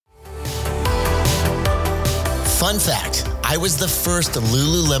Fun fact, I was the first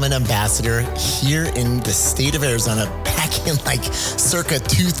Lululemon ambassador here in the state of Arizona back in like circa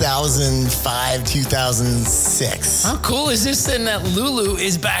 2005, 2006. How cool is this then that Lulu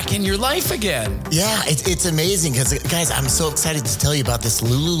is back in your life again? Yeah, it's amazing because, guys, I'm so excited to tell you about this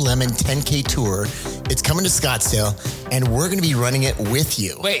Lululemon 10K tour. It's coming to Scottsdale, and we're going to be running it with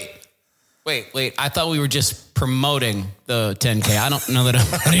you. Wait. I thought we were just promoting the 10K. I don't know that I'm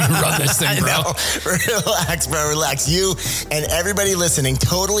ready to run this thing, bro. Relax, bro. Relax. You and everybody listening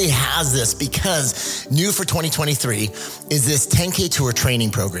totally has this because new for 2023 is this 10K tour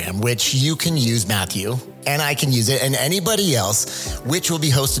training program, which you can use, Matthew, and I can use it, and anybody else, which will be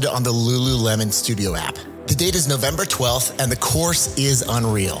hosted on the Lululemon Studio app. The date is November 12th, and the course is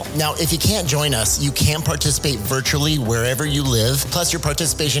unreal. Now, if you can't join us, you can participate virtually wherever you live. Plus, your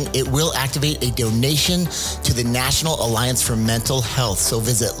participation, it will activate a donation to the National Alliance for Mental Health. So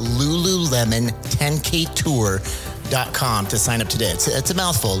visit lululemon10ktour.com to sign up today. It's a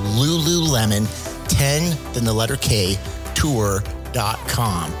mouthful. Lululemon 10, then the letter K, tour.com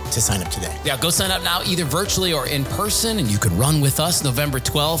to sign up today. Yeah, go sign up now, either virtually or in person, and you can run with us November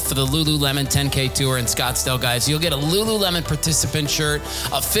 12th for the Lululemon 10K tour in Scottsdale, guys. You'll get a Lululemon participant shirt,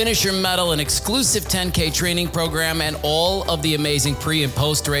 a finisher medal, an exclusive 10K training program, and all of the amazing pre and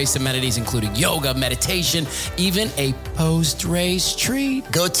post-race amenities, including yoga, meditation, even a post-race treat.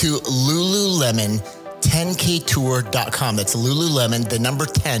 Go to Lululemon10ktour.com. That's Lululemon, the number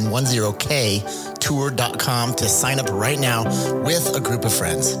 10, 10K, tour.com to sign up right now with a group of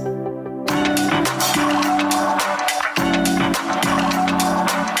friends.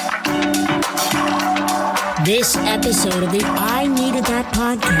 This episode of the I Needed That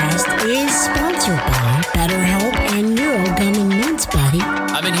podcast is sponsored by BetterHelp and NeuroGum and Mints, buddy.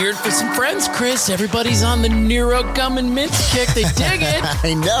 I've been hearing from some friends, Chris. Everybody's on the NeuroGum and Mints kick. They dig it.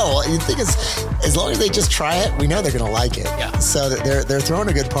 I know. You think as long as they just try it, we know they're going to like it. Yeah. So they're throwing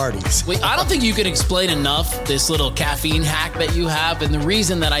a good parties. Wait, I don't think you can explain enough this little caffeine hack that you have, and the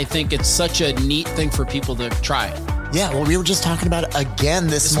reason that I think it's such a neat thing for people to try it. Yeah, well, we were just talking about it again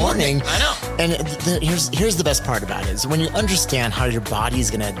this morning. I know. And here's the best part about it is when you understand how your body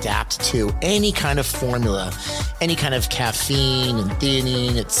is going to adapt to any kind of formula, any kind of caffeine and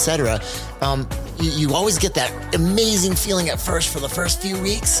theanine, etc. You always get that amazing feeling at first for the first few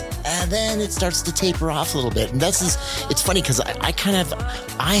weeks, and then it starts to taper off a little bit. And it's funny because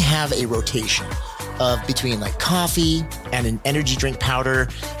I have a rotation of between like coffee and an energy drink powder.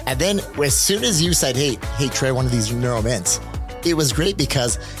 And then as soon as you said, hey, try one of these NeuroMints, it was great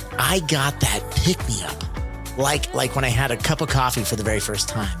because I got that pick me up. Like when I had a cup of coffee for the very first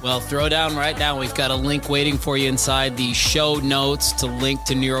time. Well, throw down right now. We've got a link waiting for you inside the show notes to link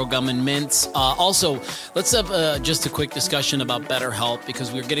to NeuroGum and Mints. Also, let's have just a quick discussion about BetterHelp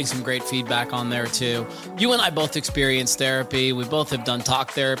because we're getting some great feedback on there too. You and I both experienced therapy. We both have done talk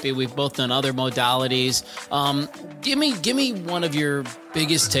therapy. We've both done other modalities. Give me one of your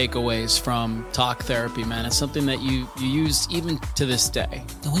biggest takeaways from talk therapy, man. It's something that you use even to this day.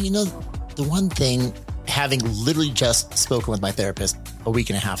 Well, the one thing, having literally just spoken with my therapist a week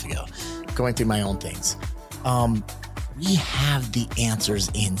and a half ago, going through my own things, we have the answers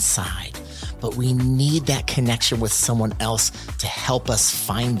inside, but we need that connection with someone else to help us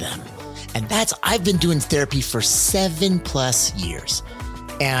find them. And I've been doing therapy for 7+ years.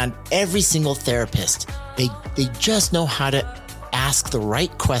 And every single therapist, they just know how to ask the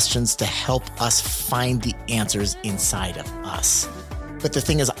right questions to help us find the answers inside of us. But the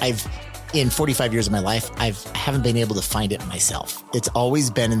thing is, in 45 years of my life, I haven't been able to find it myself. It's always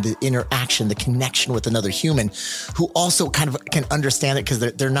been in the interaction, the connection with another human who also kind of can understand it because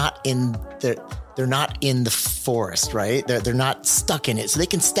they're not in the forest, right? They're not stuck in it. So they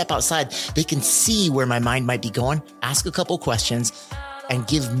can step outside. They can see where my mind might be going, ask a couple questions, and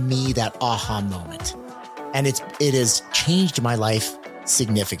give me that aha moment. And it has changed my life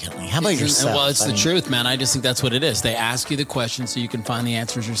significantly. How about yourself? Well, it's the truth, man. I just think that's what it is. They ask you the questions so you can find the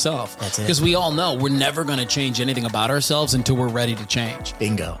answers yourself. That's it. Because we all know we're never going to change anything about ourselves until we're ready to change.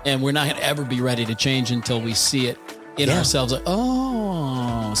 Bingo. And we're not going to ever be ready to change until we see it in ourselves. Like,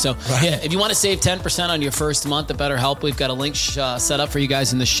 so yeah, if you want to save 10% on your first month of BetterHelp, we've got a link set up for you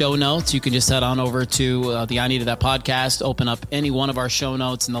guys in the show notes. You can just head on over to the I Needed That podcast, open up any one of our show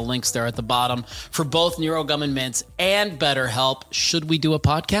notes, and the links there at the bottom for both NeuroGum and Mints and BetterHelp. Should we do a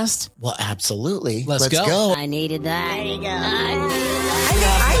podcast? Well, absolutely. Let's go. I needed that. There you go. I'm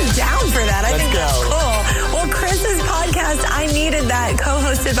down for that. I think that's cool. Well, Chris's podcast, I Needed That,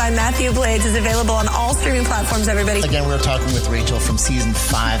 co-hosted hosted by Matthew Blades, is available on all streaming platforms, everybody. Again, we were talking with Rachel from season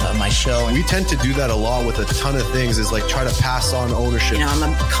 5 of my show. We tend to do that a lot with a ton of things, is like try to pass on ownership. You know, I'm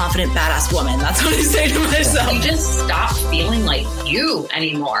a confident, badass woman. That's what I say to myself. You just stop feeling like you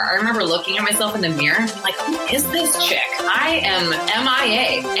anymore. I remember looking at myself in the mirror and being like, who is this chick? I am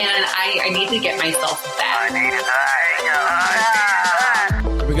MIA, and I need to get myself back. Here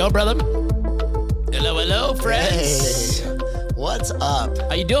we go, brother. Hello, friends. Hey, what's up?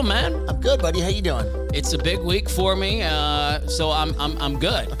 How you doing, man? I'm good, buddy. How you doing? It's a big week for me, so I'm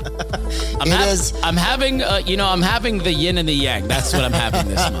good. I'm having the yin and the yang. That's what I'm having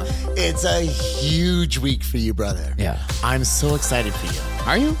this month. It's a huge week for you, brother. Yeah. I'm so excited for you.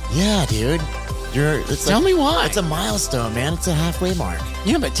 Are you? Yeah, dude. Tell me why. It's a milestone, man. It's a halfway mark.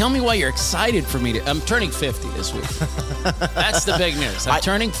 Yeah, but tell me why you're excited for me to. I'm turning 50 this week. That's the big news. I'm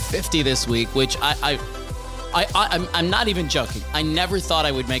turning 50 this week, which I'm not even joking. I never thought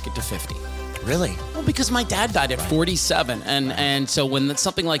I would make it to 50. Really? Well, because my dad died at 47, and so when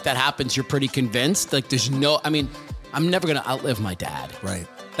something like that happens, you're pretty convinced. Like, I'm never gonna outlive my dad. Right.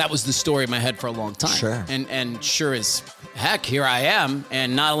 That was the story in my head for a long time. Sure. And sure as heck, here I am.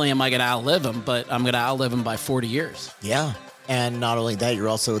 And not only am I going to outlive him, but I'm going to outlive him by 40 years. Yeah. And not only that, you're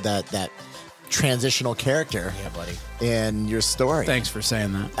also that transitional character. Yeah, buddy. In your story. Thanks for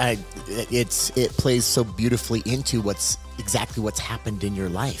saying that. It plays so beautifully into what's happened in your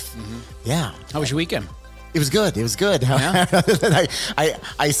life. Mm-hmm. Yeah. How was your weekend? It was good. Yeah.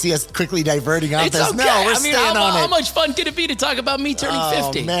 I see us quickly diverting off this. Okay. No, we're staying on it. How much fun could it be to talk about me turning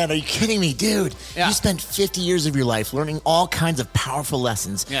 50? Oh, man, are you kidding me, dude? Yeah. You spent 50 years of your life learning all kinds of powerful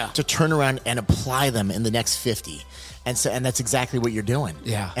lessons to turn around and apply them in the next 50. And that's exactly what you're doing.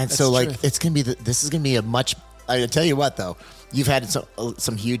 Yeah. And so, it's going to be, this is going to be I tell you what, though, you've had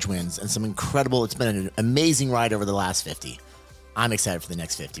some huge wins and some incredible, it's been an amazing ride over the last 50. I'm excited for the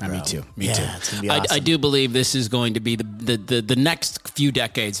next 50, bro. Me too. It's going to be awesome. I do believe this is going to be the next few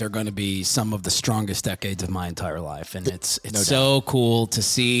decades are going to be some of the strongest decades of my entire life. And it's so cool to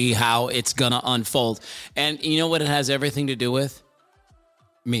see how it's going to unfold. And you know what it has everything to do with?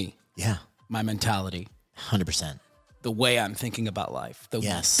 Me. Yeah. My mentality. 100%. The way I'm thinking about life. The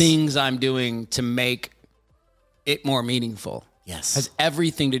Yes. things I'm doing to make it more meaningful. Yes. Has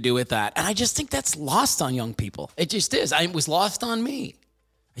everything to do with that. And I just think that's lost on young people. It just is. It was lost on me.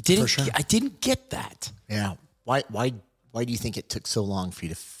 I didn't get that. Yeah. Why do you think it took so long for you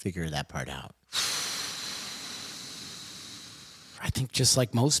to figure that part out? I think just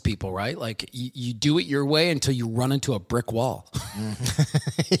like most people, right? Like you do it your way until you run into a brick wall.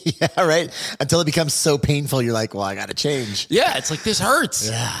 Yeah, right. Until it becomes so painful, you're like, well, I got to change. Yeah, it's like, this hurts.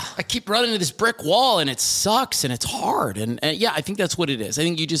 Yeah. I keep running into this brick wall and it sucks and it's hard. And yeah, I think that's what it is. I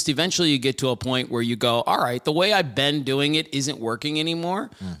think you just eventually get to a point where you go, all right, the way I've been doing it isn't working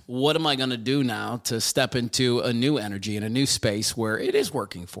anymore. What am I going to do now to step into a new energy and a new space where it is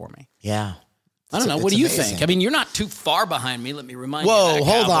working for me? Yeah. I don't know. What do you think? I mean, you're not too far behind me. Let me remind you. Whoa,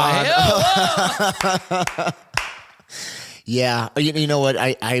 hold on. on. Yeah. You know what?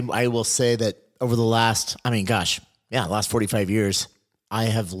 I will say that over the last, last 45 years, I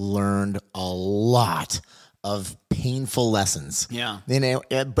have learned a lot of painful lessons. Yeah. You know,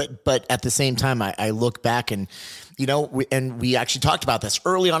 but at the same time, I look back and, we actually talked about this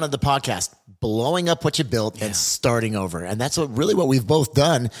early on in the podcast, blowing up what you built and starting over. And that's what we've both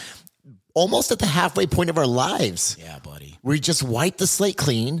done. Almost at the halfway point of our lives. Yeah, buddy. We just wipe the slate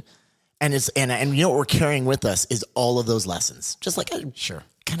clean, and you know what we're carrying with us is all of those lessons. Just like I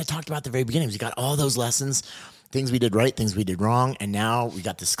kind of talked about at the very beginning. We got all those lessons, things we did right, things we did wrong, and now we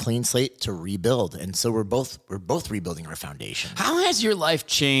got this clean slate to rebuild. And so we're both rebuilding our foundation. How has your life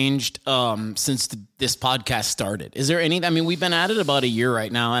changed since this podcast started? Is there any? I mean, we've been at it about a year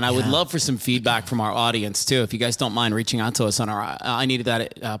right now, and I would love for some feedback from our audience too. If you guys don't mind reaching out to us on our I Needed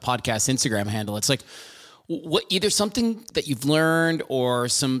That podcast Instagram handle. It's like, what, either something that you've learned or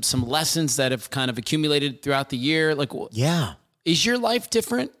some lessons that have kind of accumulated throughout the year. Like, is your life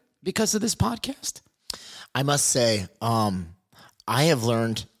different because of this podcast? I must say, I have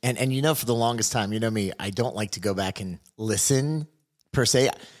learned, and for the longest time, you know me, I don't like to go back and listen per se.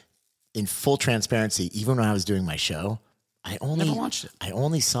 In full transparency, even when I was doing my show, I never watched it. I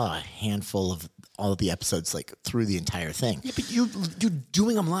only saw a handful of all of the episodes, like through the entire thing. Yeah, but you're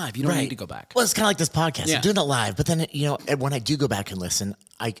doing them live. You don't need to go back. Well, it's kind of like this podcast. Yeah. I'm doing it live, but then when I do go back and listen,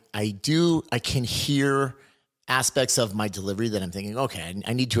 I can hear aspects of my delivery that I'm thinking, okay,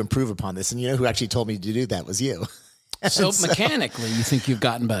 I need to improve upon this. And you know who actually told me to do that was you. So mechanically, you think you've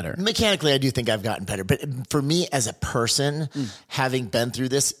gotten better? Mechanically, I do think I've gotten better. But for me as a person, having been through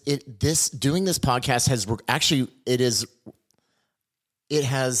this, doing this podcast has actually, it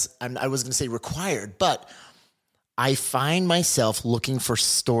has, I was going to say required, but I find myself looking for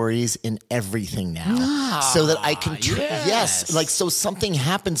stories in everything now so that I can, so something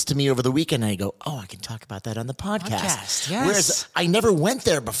happens to me over the weekend and I go, oh, I can talk about that on the podcast. Yes. Whereas I never went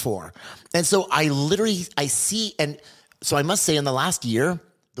there before. And so I see, and so I must say in the last year,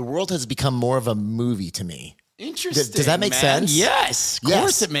 the world has become more of a movie to me. Interesting. Does that make sense? Yes. Of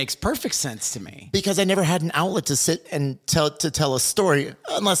course, it makes perfect sense to me. Because I never had an outlet to sit and tell a story,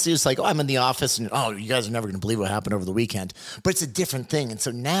 unless it's like, oh, I'm in the office and, oh, you guys are never going to believe what happened over the weekend. But it's a different thing. And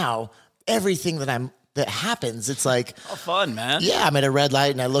so now everything that happens, it's like, oh, fun, man. Yeah, I'm at a red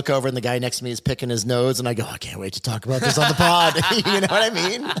light and I look over and the guy next to me is picking his nose and I go, I can't wait to talk about this on the pod. You know what I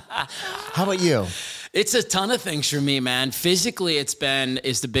mean? How about you? It's a ton of things for me, man. Physically, is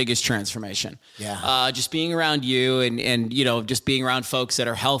the biggest transformation. Yeah. Just being around you and you know, just being around folks that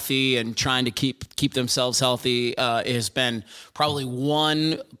are healthy and trying to keep themselves healthy has been probably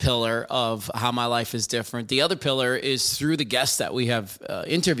one pillar of how my life is different. The other pillar is through the guests that we have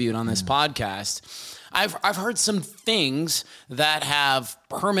interviewed on this podcast. I've heard some things that have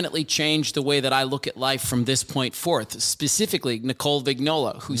permanently changed the way that I look at life from this point forth. Specifically, Nicole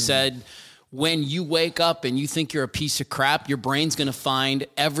Vignola, who said, when you wake up and you think you're a piece of crap, your brain's going to find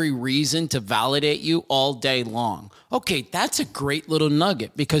every reason to validate you all day long. Okay, that's a great little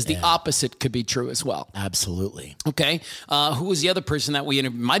nugget because the opposite could be true as well. Absolutely. Okay. Who was the other person that we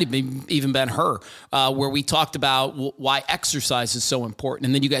interviewed? Might have even been her, where we talked about why exercise is so important.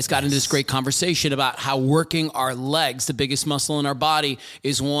 And then you guys got into this great conversation about how working our legs, the biggest muscle in our body,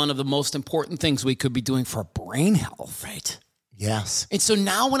 is one of the most important things we could be doing for brain health. Right. Yes. And so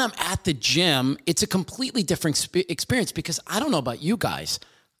now when I'm at the gym, it's a completely different experience because I don't know about you guys.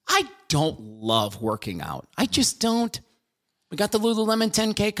 I don't love working out. I just don't. We got the Lululemon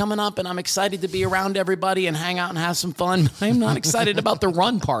 10K coming up and I'm excited to be around everybody and hang out and have some fun. I'm not excited about the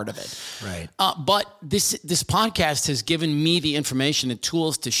run part of it. Right. But this podcast has given me the information and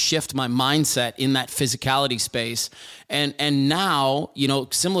tools to shift my mindset in that physicality space. And now, you know,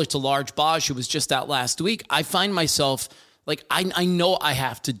 similar to Large Bosch, who was just out last week, I find myself like, I know I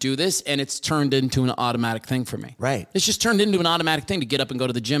have to do this, and it's turned into an automatic thing for me. Right. It's just turned into an automatic thing to get up and go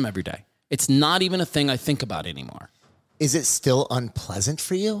to the gym every day. It's not even a thing I think about anymore. Is it still unpleasant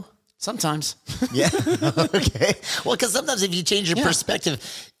for you? Sometimes. Yeah. Okay. Well, because sometimes if you change your perspective,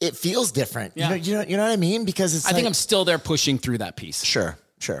 it feels different. Yeah. You know what I mean? Because I think I'm still there pushing through that piece. Sure.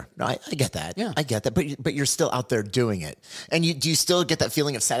 No, I get that. Yeah. I get that. But you're still out there doing it. And do you still get that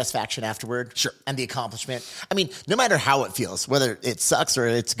feeling of satisfaction afterward? Sure. And the accomplishment? I mean, no matter how it feels, whether it sucks or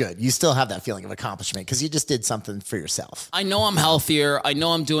it's good, you still have that feeling of accomplishment because you just did something for yourself. I know I'm healthier. I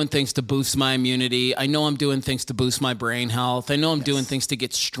know I'm doing things to boost my immunity. I know I'm doing things to boost my brain health. I know I'm doing things to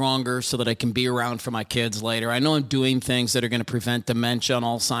get stronger so that I can be around for my kids later. I know I'm doing things that are going to prevent dementia and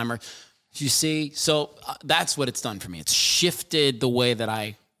Alzheimer's. You see? So that's what it's done for me. It's shifted the way that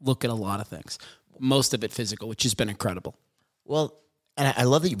I look at a lot of things, most of it physical, which has been incredible. Well, and I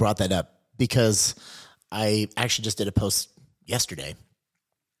love that you brought that up because I actually just did a post yesterday.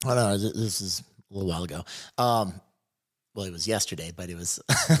 Oh no, this is a little while ago. Well, it was yesterday, but it was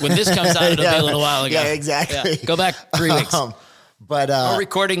when this comes out, it'll be a little while ago. Yeah, exactly. Yeah. Go back 3 weeks. But we're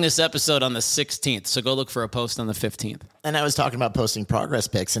recording this episode on the 16th, so go look for a post on the 15th. And I was talking about posting progress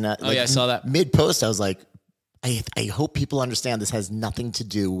pics, and I saw that mid post. I was like, I hope people understand this has nothing to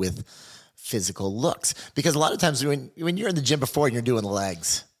do with physical looks. Because a lot of times when you're in the gym before and you're doing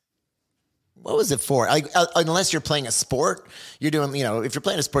legs, what was it for? Unless you're playing a sport, you're doing, if you're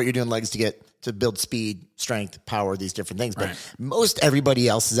playing a sport, you're doing legs to build speed, strength, power, these different things. But most everybody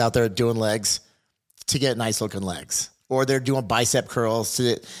else is out there doing legs to get nice looking legs. Or they're doing bicep curls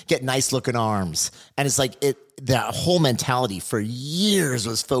to get nice looking arms. And it's like that whole mentality for years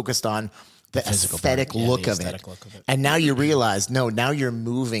was focused on the aesthetic look of it. And now you realize, now you're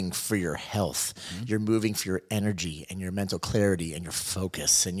moving for your health. Mm-hmm. You're moving for your energy and your mental clarity and your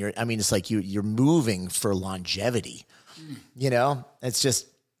focus. And it's like you're moving for longevity.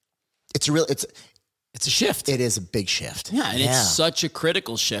 It's a shift. It is a big shift. Yeah, and it's such a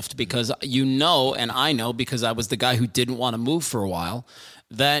critical shift because and I know because I was the guy who didn't want to move for a while,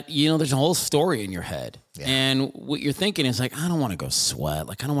 that, there's a whole story in your head. Yeah. And what you're thinking is like, I don't want to go sweat.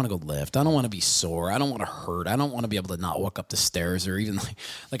 Like, I don't want to go lift. I don't want to be sore. I don't want to hurt. I don't want to be able to not walk up the stairs or even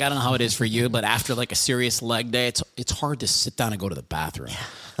like I don't know how it is for you, but after like a serious leg day, it's hard to sit down and go to the bathroom.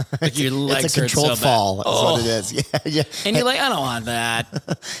 Yeah. Like your legs it's a controlled fall. That's what it is. Yeah. And you're like, I don't want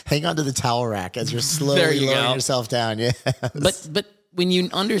that. Hang on to the towel rack as you're slowly lowering yourself down. Yeah. But when you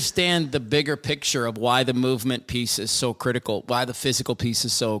understand the bigger picture of why the movement piece is so critical, why the physical piece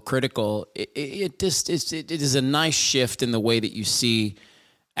is so critical, it is a nice shift in the way that you see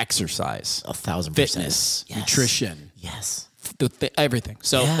exercise, 1,000%, fitness, nutrition, everything.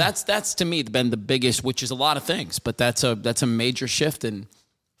 So that's to me been the biggest, which is a lot of things, but that's a major shift in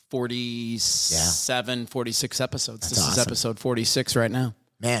 47, 46 episodes. This is episode 46 right now.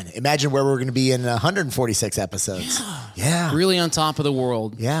 Man, imagine where we're going to be in 146 episodes. Yeah. Really on top of the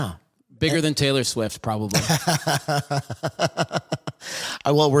world. Yeah. Bigger than Taylor Swift, probably.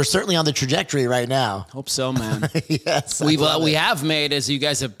 Well, we're certainly on the trajectory right now. Hope so, man. Yes. We have made, as you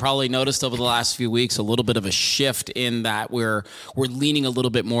guys have probably noticed over the last few weeks, a little bit of a shift in that we're leaning a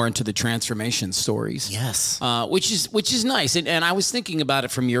little bit more into the transformation stories. Yes. Which is nice. And I was thinking about it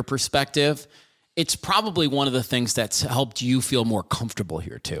from your perspective. It's probably one of the things that's helped you feel more comfortable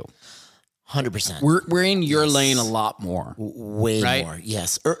here too. 100%. We're in your lane a lot more. Way more.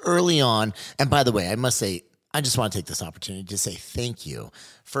 Yes. Early on. And by the way, I must say, I just want to take this opportunity to say thank you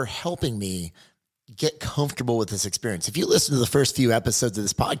for helping me get comfortable with this experience. If you listen to the first few episodes of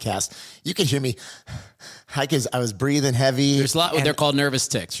this podcast, you can hear me because I was breathing heavy. There's a lot. They're called nervous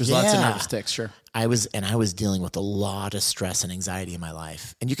tics. There's lots of nervous tics. Sure. I was dealing with a lot of stress and anxiety in my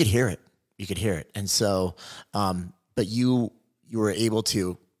life, and you could hear it. And so, but you were able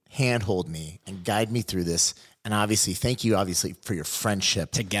to handhold me and guide me through this. And obviously, thank you for your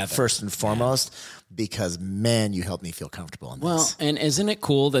friendship together, first and foremost, because man, you helped me feel comfortable in this. Well, and isn't it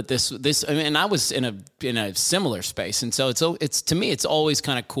cool that this, I mean, I was in a similar space. And so it's to me, it's always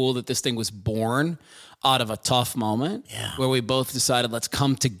kind of cool that this thing was born out of a tough moment where we both decided, let's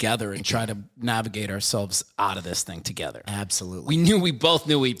come together and try to navigate ourselves out of this thing together. Absolutely. We both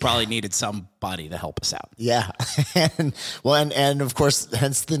knew we probably needed somebody to help us out. Yeah. and of course,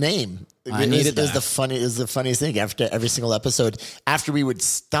 hence the name. It was the funniest thing. After every single episode, after we would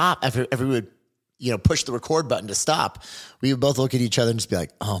stop, after we would, push the record button to stop, we would both look at each other and just be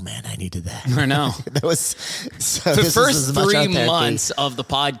like, "Oh man, I needed that." I know. That was so. The first 3 months of the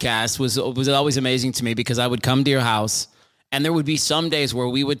podcast was always amazing to me because I would come to your house, and there would be some days where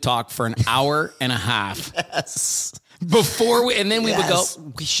we would talk for an hour and a half. Yes. Before we would go,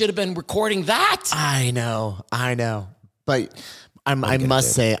 we should have been recording that. I know. But I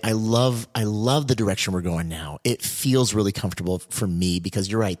must say, I love the direction we're going now. It feels really comfortable for me because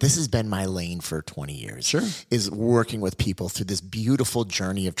you're right. This has been my lane for 20 years. Sure. Is working with people through this beautiful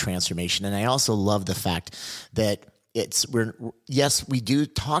journey of transformation. And I also love the fact that we do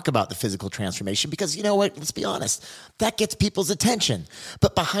talk about the physical transformation because you know what? Let's be honest. That gets people's attention.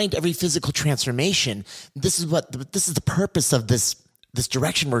 But behind every physical transformation, this is the purpose of this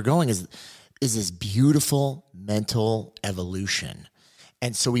direction we're going is this beautiful mental evolution.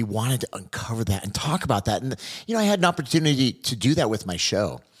 And so we wanted to uncover that and talk about that. And, I had an opportunity to do that with my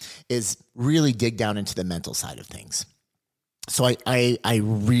show, is really dig down into the mental side of things. So I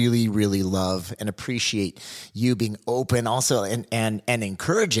really, really love and appreciate you being open also and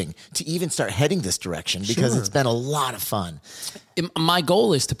encouraging to even start heading this direction because it's been a lot of fun. My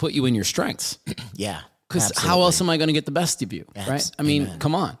goal is to put you in your strengths. Yeah. Because how else am I going to get the best of you, right? I mean,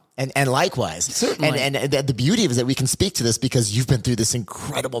 come on. And likewise. Certainly. And the beauty of it is that we can speak to this because you've been through this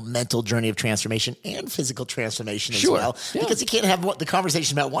incredible mental journey of transformation and physical transformation as well. Yeah. Because you can't have the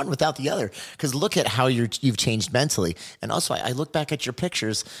conversation about one without the other. Because look at how you've changed mentally. And also, I look back at your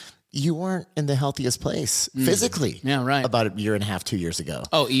pictures. You weren't in the healthiest place physically. Yeah, right. About a year and a half, 2 years ago.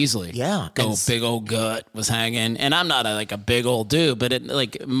 Oh, easily. Yeah. Big old gut was hanging. And I'm not a big old dude,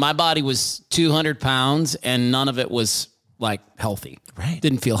 but my body was 200 pounds and none of it was healthy. Right.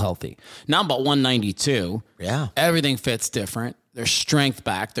 Didn't feel healthy. Now I'm about 192. Yeah. Everything fits different. There's strength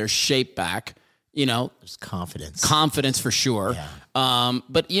back. There's shape back. There's confidence. Confidence for sure. Yeah.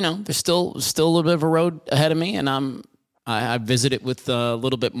 But there's still a little bit of a road ahead of me, and I visit it with a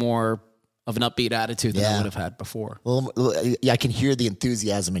little bit more of an upbeat attitude than I would have had before. Well, I can hear the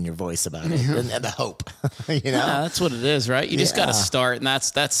enthusiasm in your voice about it and the hope. Yeah, that's what it is, right? You just got to start, and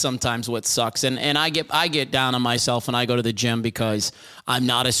that's sometimes what sucks. And I get down on myself when I go to the gym because I'm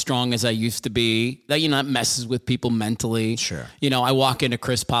not as strong as I used to be. That messes with people mentally. Sure. I walk into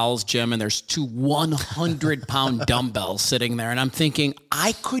Chris Powell's gym and there's 2 100-pound dumbbells sitting there, and I'm thinking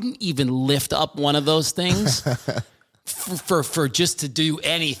I couldn't even lift up one of those things. For just to do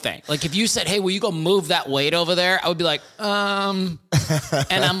anything. If you said, "Hey, will you go move that weight over there?" I would be like, and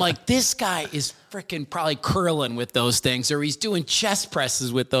I'm like, this guy is freaking probably curling with those things, or he's doing chest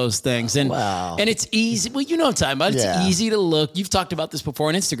presses with those things. And and it's easy. Well, you know what I'm talking about. It's easy to look. You've talked about this before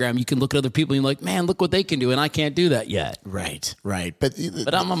on Instagram. You can look at other people and you're like, man, look what they can do. And I can't do that yet. Right. But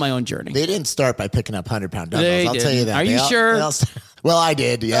I'm on my own journey. They didn't start by picking up 100-pound dumbbells. I'll tell you that. Are you sure? Well, I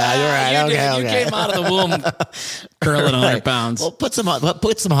did. Yeah, you're right. You came out of the womb curling 100 pounds. Well, put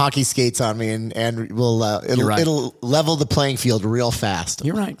some hockey skates on me, and it'll level the playing field real fast.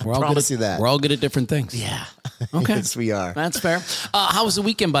 You're right. We're all good at different things. Yeah. Okay. Yes, we are. That's fair. How was the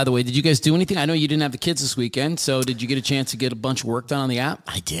weekend, by the way? Did you guys do anything? I know you didn't have the kids this weekend, so did you get a chance to get a bunch of work done on the app?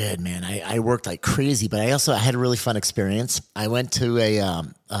 I did, man. I worked like crazy, but I had a really fun experience. I went to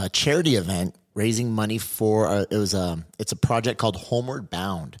a charity event raising money for it's a project called Homeward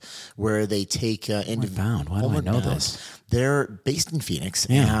Bound, where they take Homeward Bound. Why do I know this? They're based in Phoenix,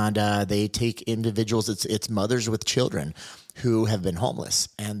 and they take individuals. It's mothers with children who have been homeless,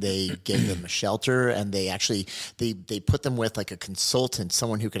 and they give them a shelter, and they actually they put them with like a consultant,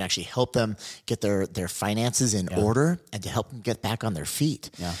 someone who can actually help them get their finances in order and to help them get back on their feet.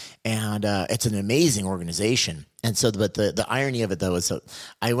 Yeah. And it's an amazing organization. And so, but the irony of it though is, so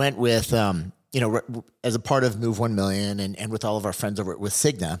I went with as a part of Move 1 Million and with all of our friends over with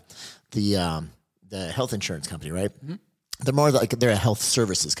Cigna, the health insurance company, right? Mm-hmm. They're more like they're a health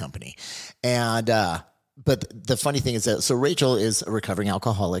services company, and but the funny thing is that so Rachel is a recovering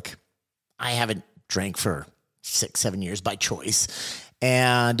alcoholic. I haven't drank for 6-7 years by choice.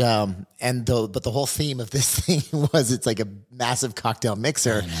 But the whole theme of this thing was it's like a massive cocktail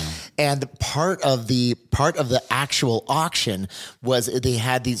mixer, and part of the actual auction was they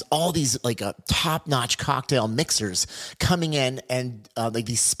had all these like top-notch cocktail mixers coming in, and like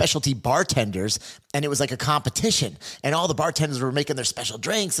these specialty bartenders, and it was like a competition, and all the bartenders were making their special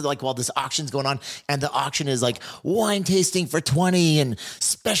drinks, and like while this auction's going on, and the auction is like wine tasting for $20 and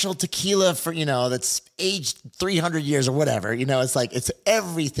special tequila for that's aged 300 years or whatever. It's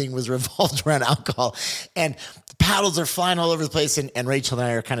everything was revolved around alcohol, and the paddles are flying all over the place. And Rachel and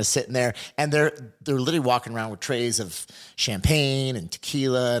I are kind of sitting there, and they're literally walking around with trays of champagne and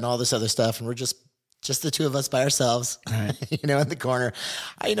tequila and all this other stuff. And we're just the two of us by ourselves, right. In the corner.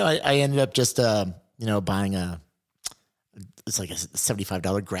 I ended up just, buying it's like a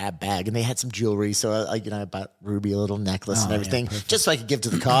 $75 grab bag, and they had some jewelry. So I bought Ruby a little necklace and everything, just so I could give to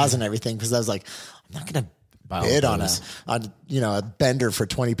the cause and everything. Cause I was like, I'm not going to bid on a bender for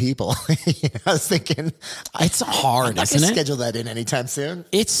 20 people. I was thinking it's hard, isn't it? Schedule that in anytime soon.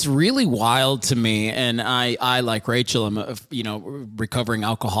 It's really wild to me. And I like Rachel, I'm a recovering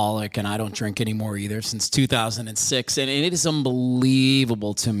alcoholic, and I don't drink anymore either since 2006. And it is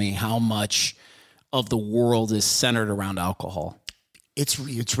unbelievable to me how much of the world is centered around alcohol. It's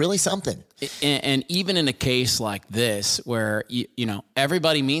really something. And even in a case like this, where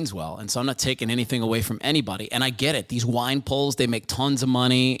everybody means well, and so I'm not taking anything away from anybody, and I get it. These wine pulls, they make tons of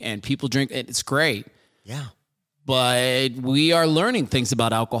money, and people drink it. It's great. Yeah. But we are learning things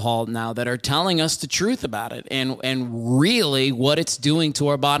about alcohol now that are telling us the truth about it, and really what it's doing to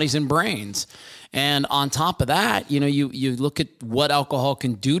our bodies and brains. And on top of that, you look at what alcohol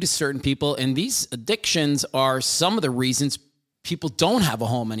can do to certain people, and these addictions are some of the reasons people don't have a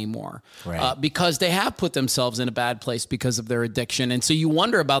home anymore, right. Because they have put themselves in a bad place because of their addiction. And so you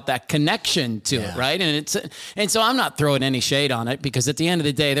wonder about that connection to it, right? And so I'm not throwing any shade on it, because at the end of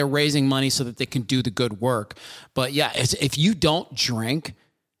the day, they're raising money so that they can do the good work. But yeah, if you don't drink,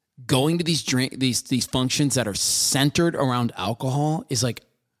 going to these functions that are centered around alcohol is like,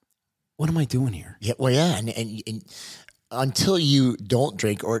 what am I doing here? Yeah, well, yeah, and until you don't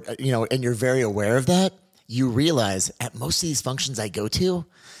drink, or and you're very aware of that, you realize at most of these functions I go to,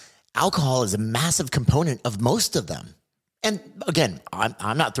 alcohol is a massive component of most of them. And again,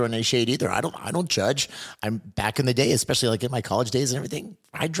 I'm not throwing any shade either. I don't judge. I'm back in the day, especially like in my college days and everything.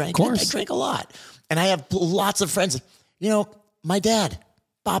 I drank a lot, and I have lots of friends. My dad,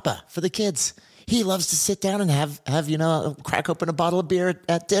 Papa, for the kids, he loves to sit down and have crack open a bottle of beer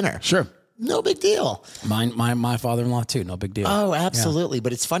at dinner. Sure. No big deal. My father-in-law too. No big deal. Oh, absolutely. Yeah.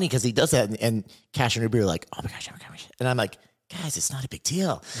 But it's funny because he does that, and Cash and Ruby are like, oh my gosh. And I'm like, guys, it's not a big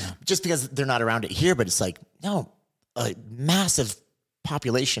deal. Yeah. Just because they're not around it here, but it's like, no, a massive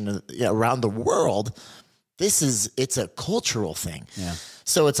population around the world. It's a cultural thing. Yeah.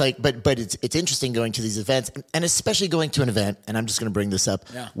 So it's like, but it's interesting going to these events, and especially going to an event, and I'm just going to bring this up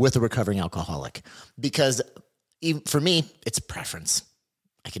with a recovering alcoholic, because even for me, it's a preference.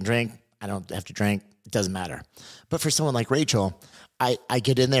 I can drink. I don't have to drink. It doesn't matter. But for someone like Rachel, I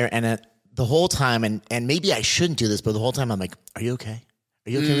get in there, and the whole time, and maybe I shouldn't do this, but the whole time I'm like, are you okay?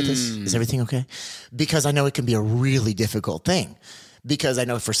 Are you okay with this? Is everything okay? Because I know it can be a really difficult thing, because I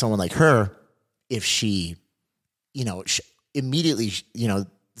know for someone like her, if she, immediately,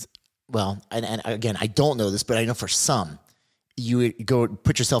 well, and again, I don't know this, but I know for some, you go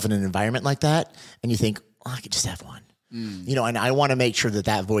put yourself in an environment like that, and you think, I could just have one. You know, and I want to make sure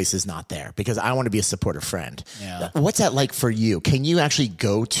that voice is not there because I want to be a supportive friend. Yeah. What's that like for you? Can you actually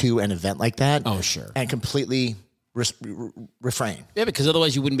go to an event like that? Oh, sure. And completely refrain? Yeah, because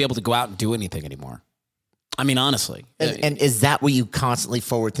otherwise you wouldn't be able to go out and do anything anymore. I mean, honestly. And is that what you constantly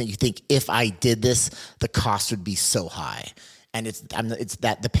forward think? You think if I did this, the cost would be so high, and it's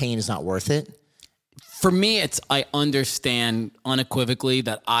that the pain is not worth it. For me, I understand unequivocally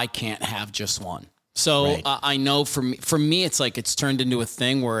that I can't have just one. So Right. I know for me, it's like it's turned into a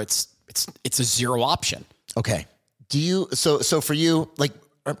thing where it's a zero option. Okay. Do you so for you, like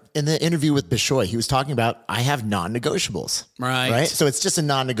in the interview with Bishoy, he was talking about I have non-negotiables. Right. So it's just a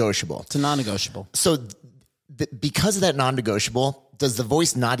non-negotiable. It's a non-negotiable. So because of that non-negotiable, does the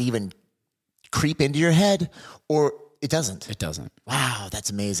voice not even creep into your head, or it doesn't? It doesn't. Wow, that's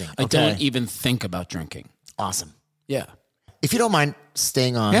amazing. I don't even think about drinking. Awesome. Yeah. If you don't mind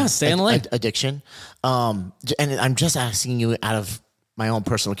staying on stay on the lane. Addiction, and I'm just asking you out of my own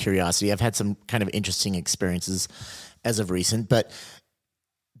personal curiosity. I've had some kind of interesting experiences as of recent, but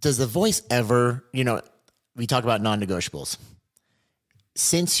does the voice ever, you know, we talk about non-negotiables.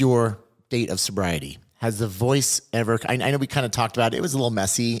 Since your date of sobriety, has the voice ever, I know we kind of talked about it, it was a little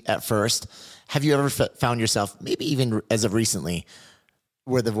messy at first. Have you ever found yourself, maybe even as of recently,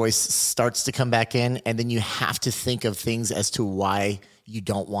 where the voice starts to come back in and then you have to think of things as to why you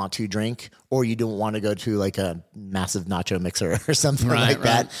don't want to drink, or you don't want to go to like a massive nacho mixer or something like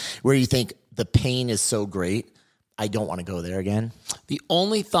that, where you think the pain is so great, I don't want to go there again? The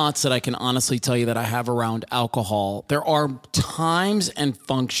only thoughts that I can honestly tell you that I have around alcohol, there are times and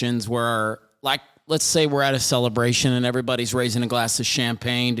functions where, like, let's say we're at a celebration and everybody's raising a glass of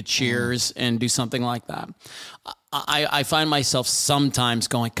champagne to cheers and do something like that. I find myself sometimes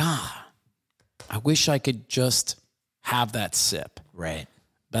going, God, I wish I could just have that sip. Right.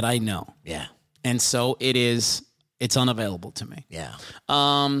 But I know. Yeah. And so it's unavailable to me. Yeah.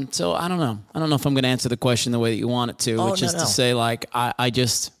 So I don't know. I don't know if I'm going to answer the question the way that you want it to, which is to say, like, I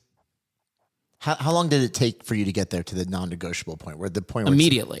just... How long did it take for you to get there to the non-negotiable point? Where the point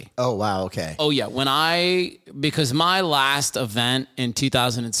immediately. Oh, wow. Okay. Oh yeah. Because my last event in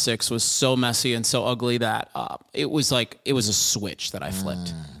 2006 was so messy and so ugly that it was a switch that I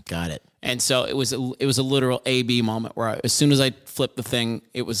flipped. Got it. And so it was a literal AB moment where as soon as I flipped the thing,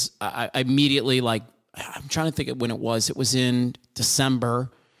 I immediately, like, I'm trying to think of when it was. It was in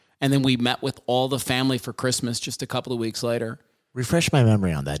December, and then we met with all the family for Christmas just a couple of weeks later. Refresh my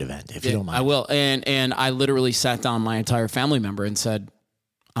memory on that event, if you don't mind. I will. And I literally sat down my entire family member and said,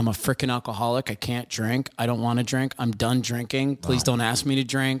 I'm a freaking alcoholic. I can't drink. I don't want to drink. I'm done drinking. Please don't ask me to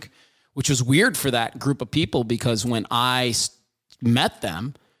drink, which was weird for that group of people because when I met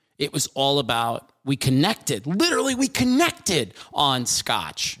them, it was all about, we connected on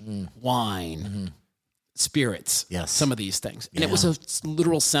scotch, wine, spirits, some of these things. And it was a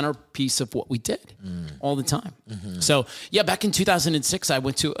literal centerpiece of what we did all the time. So yeah, back in 2006, I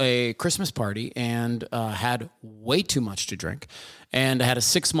went to a Christmas party and had way too much to drink. And I had a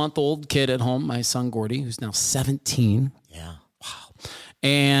 6-month-old kid at home, my son Gordy, who's now 17. Yeah. Wow.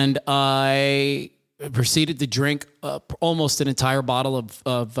 And I proceeded to drink almost an entire bottle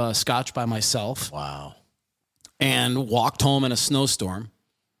of scotch by myself. Wow. And walked home in a snowstorm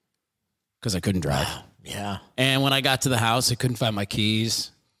because I couldn't drive. Wow. Yeah. And when I got to the house, I couldn't find my keys.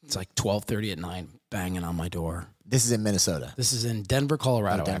 It's like 12:30 at night, banging on my door. This is in Minnesota. This is in Denver,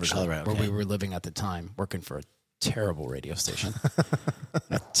 Colorado, Colorado, where we were living at the time, working for a terrible radio station,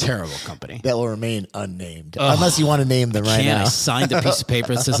 a terrible company. That will remain unnamed. Unless you want to name them right now. I signed a piece of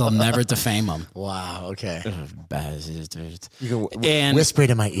paper that says I'll never defame them. Wow. Okay. You can whisper it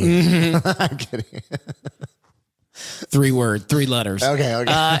in my ear. I'm kidding. 3 letters. Okay.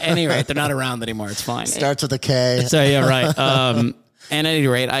 At any rate, they're not around anymore. It's fine. Starts with a K. So yeah, right. And at any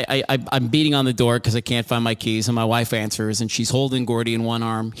rate, I'm beating on the door because I can't find my keys, and my wife answers, and she's holding Gordy in one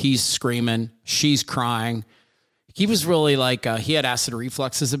arm. He's screaming. She's crying. He was really like he had acid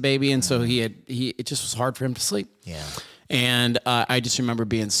reflux as a baby, and so it just was hard for him to sleep. Yeah. And I just remember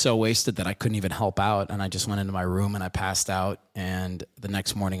being so wasted that I couldn't even help out, and I just went into my room and I passed out. And the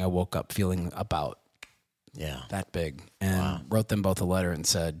next morning, I woke up feeling about that big, and wrote them both a letter and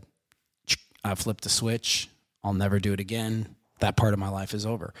said, I flipped the switch. I'll never do it again. That part of my life is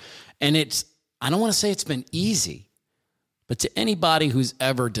over. And I don't want to say it's been easy, but to anybody who's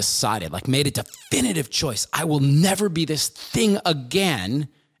ever decided, like made a definitive choice, I will never be this thing again,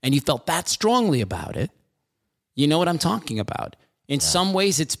 and you felt that strongly about it, you know what I'm talking about. In some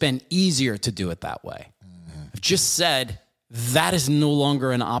ways, it's been easier to do it that way. I've just said, that is no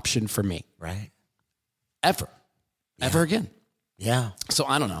longer an option for me. Right. Ever again. Yeah. So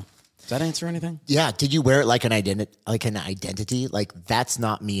I don't know. that answer anything? Yeah. Did you wear it like an identity? Like, that's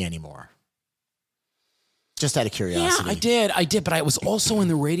not me anymore. Just out of curiosity. Yeah, I did. But I was also in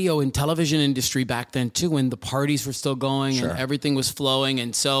the radio and television industry back then too, when the parties were still going and everything was flowing.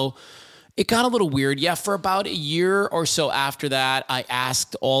 And so it got a little weird. Yeah, for about a year or so after that, I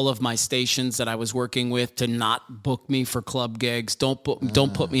asked all of my stations that I was working with to not book me for club gigs. Don't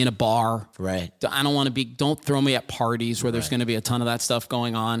put me in a bar. Right. I don't want to be. Don't throw me at parties where there's going to be a ton of that stuff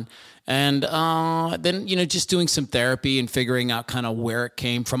going on. And then just doing some therapy and figuring out kind of where it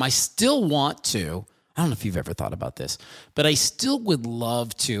came from. I still want to. I don't know if you've ever thought about this, but I still would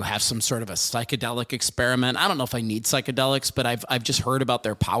love to have some sort of a psychedelic experiment. I don't know if I need psychedelics, but I've just heard about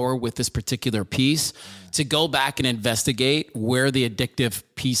their power with this particular piece to go back and investigate where the addictive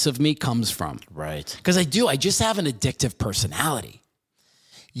piece of me comes from. Right. Because I just have an addictive personality.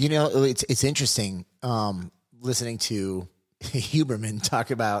 It's interesting listening to Huberman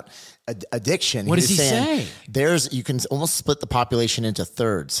talk about addiction. What does he say? You can almost split the population into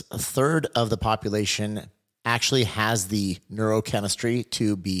thirds. A third of the population actually has the neurochemistry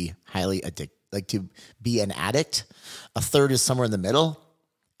to be highly addicted, like to be an addict. A third is somewhere in the middle.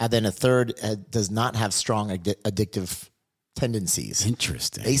 And then a third does not have strong addictive tendencies.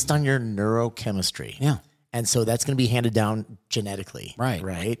 Interesting. Based on your neurochemistry. Yeah. And so that's going to be handed down genetically.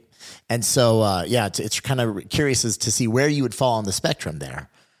 Right. And so, it's kind of curious as to see where you would fall on the spectrum there.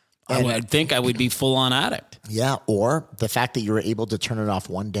 I would think I would be full on addict. Yeah. Or the fact that you were able to turn it off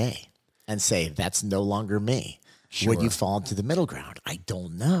one day and say, that's no longer me. Sure. Would you fall into the middle ground? I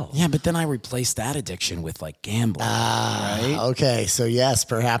don't know. Yeah, but then I replaced that addiction with like gambling. Right? Okay. So yes,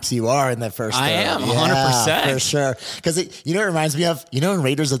 perhaps you are in that first. I am 100% for sure. Because it reminds me of in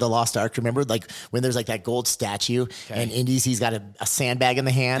Raiders of the Lost Ark. Remember, like when there's like that gold statue and Indy's, he's got a sandbag in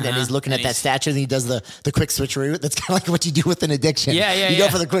the hand and he's looking at that statue and he does the quick switcheroo. That's kind of like what you do with an addiction. You go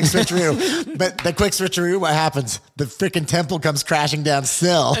for the quick switcheroo, but the quick switcheroo, what happens? The freaking temple comes crashing down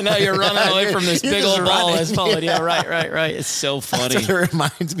still. And now you're running away from this big old ball that's falling. Yeah. Right. It's so funny. That's what it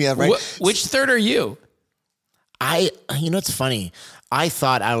reminds me of, right? Which third are you? It's funny. I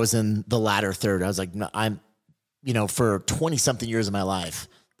thought I was in the latter third. I was like, no, I'm, for 20 something years of my life.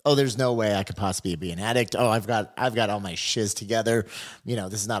 Oh, there's no way I could possibly be an addict. Oh, I've got all my shiz together.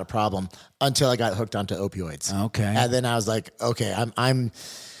 This is not a problem until I got hooked onto opioids. Okay. And then I was like, okay, I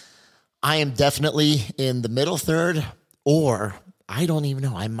am definitely in the middle third, or I don't even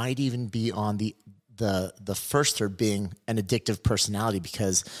know. I might even be on the first third, being an addictive personality,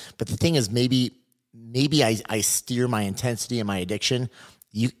 but the thing is, maybe I steer my intensity and my addiction.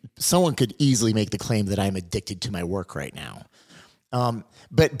 Someone could easily make the claim that I'm addicted to my work right now.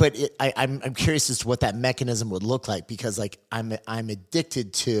 But I'm curious as to what that mechanism would look like, because like I'm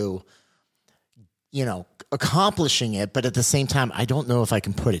addicted to, accomplishing it, but at the same time, I don't know if I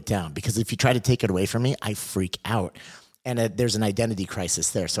can put it down, because if you try to take it away from me, I freak out. And there's an identity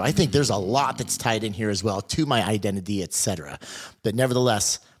crisis there. So I think there's a lot that's tied in here as well to my identity, et cetera. But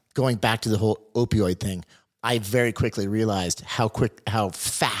nevertheless, going back to the whole opioid thing, I very quickly realized how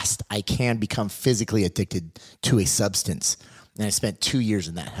fast I can become physically addicted to a substance. And I spent 2 years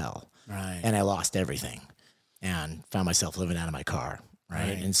in that hell. Right. And I lost everything and found myself living out of my car.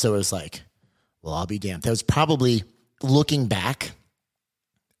 Right. And so it was like, well, I'll be damned. That was probably, looking back,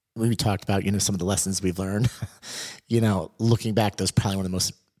 when we talked about, some of the lessons we've learned, looking back, that was probably one of the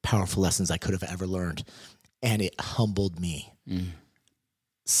most powerful lessons I could have ever learned. And it humbled me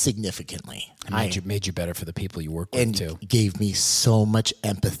significantly. It made you better for the people you work with too. And gave me so much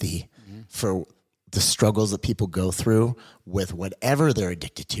empathy for the struggles that people go through with whatever they're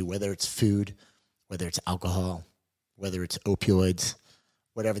addicted to, whether it's food, whether it's alcohol, whether it's opioids,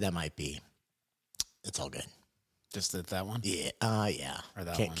 whatever that might be. It's all good. Just that one? Yeah. Yeah. Or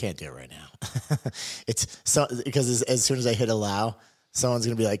that one? Can't do it right now. It's so, because as soon as I hit allow, someone's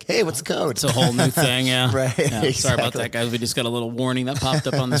going to be like, hey, what's the code? It's a whole new thing. Yeah. Right. Yeah. Exactly. Sorry about that, guys. We just got a little warning that popped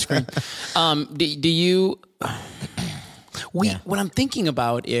up on the screen. What I'm thinking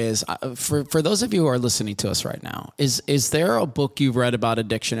about is, for those of you who are listening to us right now, is there a book you've read about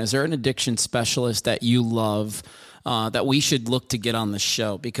addiction? Is there an addiction specialist that you love that we should look to get on the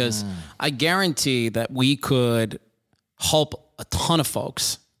show? Because I guarantee that we could help a ton of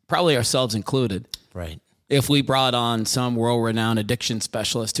folks, probably ourselves included. Right. If we brought on some world-renowned addiction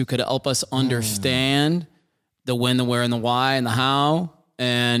specialist who could help us understand the when, the where, and the why, and the how,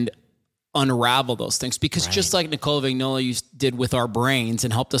 and unravel those things. Because just like Nicole Vignola did with our brains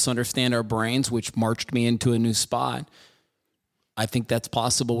and helped us understand our brains, which marched me into a new spot, I think that's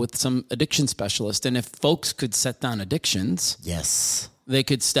possible with some addiction specialist. And if folks could set down addictions, yes, they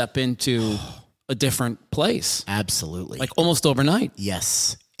could step into a different place. Absolutely. Like almost overnight.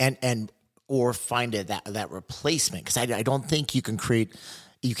 Yes. or find that replacement. Cause I don't think you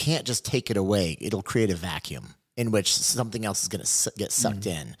can't just take it away. It'll create a vacuum in which something else is going to get sucked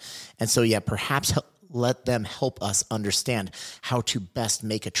in. And so, yeah, perhaps let them help us understand how to best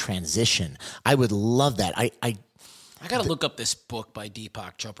make a transition. I would love that. I got to look up this book by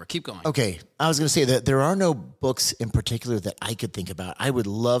Deepak Chopra. Keep going. Okay. I was going to say that there are no books in particular that I could think about. I would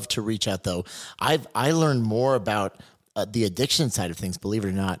love to reach out, though. I learned more about the addiction side of things, believe it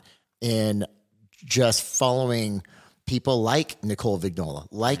or not, in just following people like Nicole Vignola,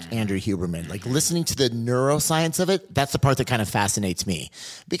 like Andrew Huberman, like listening to the neuroscience of it. That's the part that kind of fascinates me,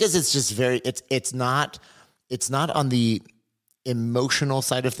 because it's just it's not on the emotional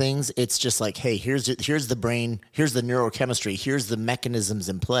side of things. It's just like, hey, here's the brain, here's the neurochemistry, here's the mechanisms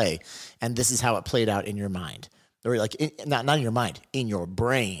in play, and this is how it played out in your mind, or like not in your mind, in your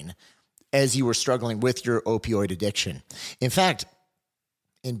brain, as you were struggling with your opioid addiction. In fact,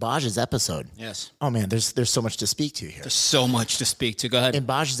 in Baj's episode, yes. Oh man, there's so much to speak to here. There's so much to speak to. Go ahead. In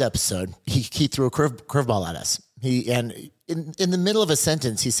Baj's episode, he threw a curveball at us. In the middle of a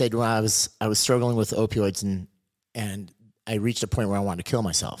sentence, he said, "Well, I was struggling with opioids and I reached a point where I wanted to kill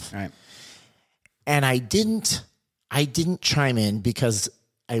myself." Right. And I didn't chime in because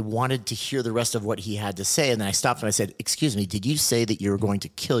I wanted to hear the rest of what he had to say. And then I stopped and I said, "Excuse me, did you say that you were going to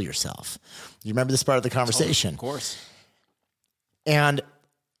kill yourself?" You remember this part of the conversation? Oh, of course. And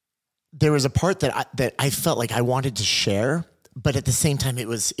there was a part that I felt like I wanted to share, but at the same time, it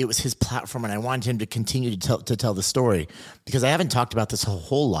was his platform, and I wanted him to continue to tell the story, because I haven't talked about this a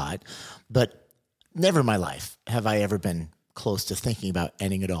whole lot, but never in my life have I ever been close to thinking about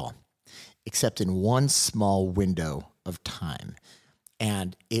ending it all, except in one small window of time.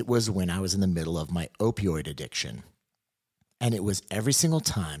 And it was when I was in the middle of my opioid addiction. And it was every single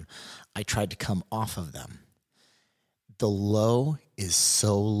time I tried to come off of them. The low is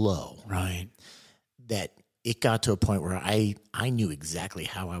so low, right, that it got to a point where I knew exactly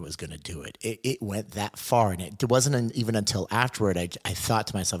how I was going to do it. It went that far, and it wasn't even until afterward I thought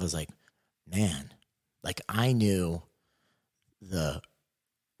to myself, I was like, man, like I knew the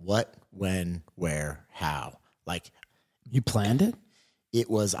what, when, where, how. Like, you planned it?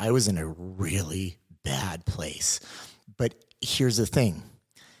 I was in a really bad place. But here's the thing.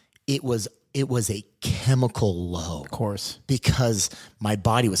 It was a chemical low. Of course. Because my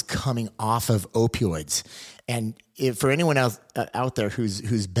body was coming off of opioids. And for anyone else out there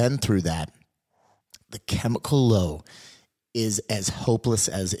who's been through that, the chemical low is as hopeless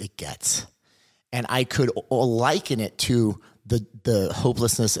as it gets. And I could liken it to the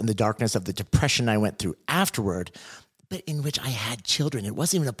hopelessness and the darkness of the depression I went through afterward, but in which I had children. It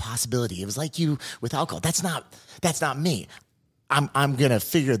wasn't even a possibility. It was like you with alcohol. That's not me. I'm going to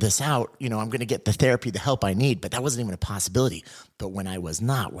figure this out. You know, I'm going to get the therapy, the help I need, but that wasn't even a possibility. But when I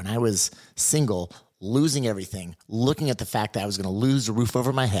was single, losing everything, looking at the fact that I was going to lose the roof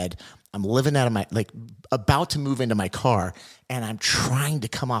over my head, I'm living out of about to move into my car, and I'm trying to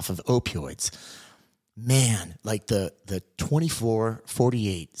come off of opioids. Man, like the 24,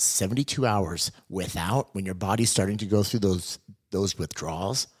 48, 72 hours without, when your body's starting to go through those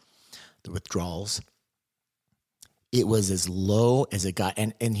withdrawals, it was as low as it got.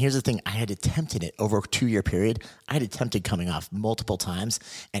 And here's the thing. I had attempted it over a 2-year period. I had attempted coming off multiple times.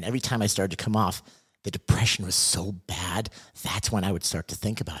 And every time I started to come off, the depression was so bad. That's when I would start to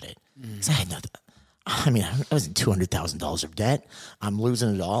think about it. Because I had nothing. I mean, I was in $200,000 of debt. I'm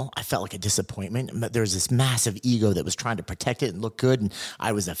losing it all. I felt like a disappointment. There was this massive ego that was trying to protect it and look good. And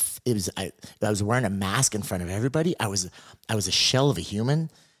I was wearing a mask in front of everybody. I was a shell of a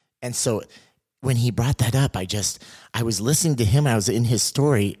human. And so when he brought that up, I was listening to him, and I was in his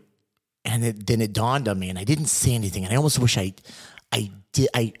story, and then it dawned on me, and I didn't say anything. And I almost wish I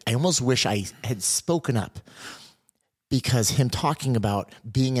almost wish I had spoken up, because him talking about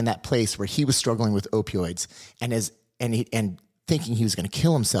being in that place where he was struggling with opioids and thinking he was going to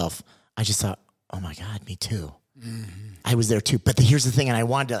kill himself, I just thought, oh my God, me too. Mm-hmm. I was there too. But here's the thing, and I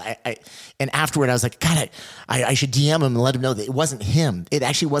wanted to, and afterward I was like, God, I should DM him and let him know that it wasn't him.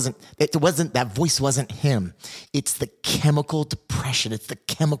 That voice wasn't him. It's the chemical depression. It's the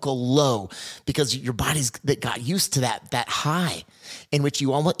chemical low, because your body's that got used to that high, in which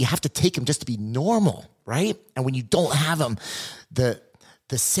you have to take him just to be normal, right? And when you don't have them, the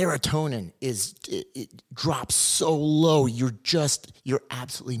serotonin it drops so low, you're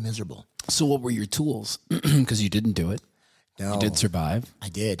absolutely miserable. So what were your tools? Because you didn't do it. No. You did survive. I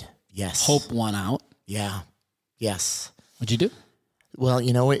did. Yes. Hope won out. Yeah. Yes. What'd you do? Well,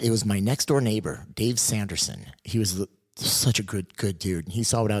 you know what? It was my next door neighbor, Dave Sanderson. He was such a good dude. And he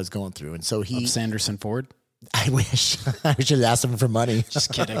saw what I was going through. And so Of Sanderson Ford? I wish I should have asked him for money.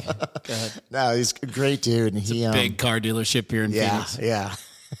 Just kidding. Go ahead. No, he's a great dude. And he, Big car dealership here in Phoenix. Yeah.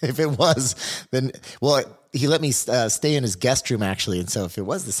 If it was, then, well, he let me stay in his guest room actually. And so if it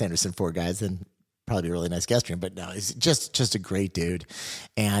was the Sanderson Ford guys, then probably a really nice guest room, but no, he's just a great dude.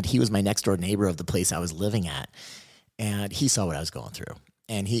 And he was my next door neighbor of the place I was living at. And he saw what I was going through.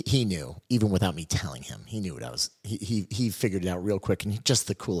 And he knew, even without me telling him, he knew what I was, he figured it out real quick, and he's just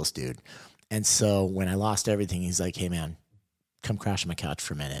the coolest dude. And so when I lost everything, he's like, hey man, come crash on my couch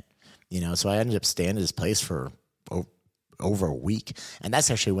for a minute. So I ended up staying at his place for over a week. And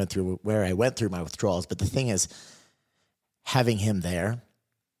that's actually where I went through my withdrawals. But the thing is, having him there,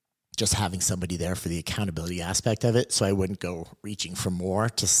 just having somebody there for the accountability aspect of it, so I wouldn't go reaching for more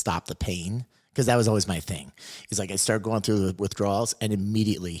to stop the pain, because that was always my thing. It's like I start going through the withdrawals, and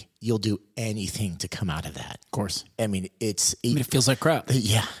immediately you'll do anything to come out of that. Of course. I mean, it feels like crap.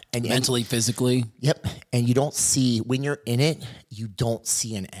 Yeah. And mentally, physically. Yep. And you don't see, when you're in it, you don't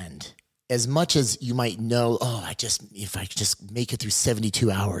see an end. As much as you might know, if I just make it through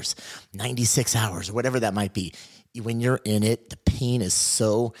 72 hours, 96 hours, or whatever that might be, when you're in it, the pain is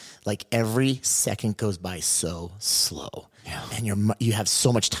so, like, every second goes by so slow. Yeah. And you have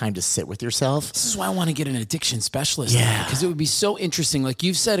so much time to sit with yourself. This is why I want to get an addiction specialist. Yeah. Because it would be so interesting. Like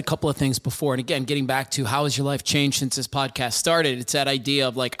you've said a couple of things before. And again, getting back to how has your life changed since this podcast started? It's that idea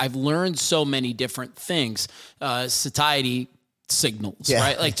of like, I've learned so many different things. Satiety signals,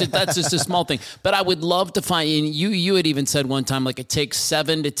 right? Like that's just a small thing. But I would love to find, and you had even said one time, like it takes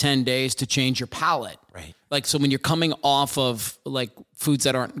 7 to 10 days to change your palate. Right. Like, so when you're coming off of like foods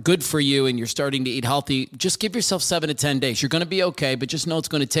that aren't good for you and you're starting to eat healthy, just give yourself 7 to 10 days. You're going to be okay, but just know it's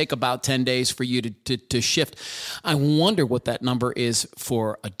going to take about 10 days for you to shift. I wonder what that number is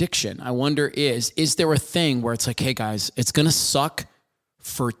for addiction. I wonder is there a thing where it's like, hey guys, it's going to suck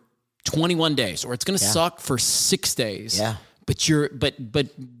for 21 days or it's going to suck for 6 days. Yeah. But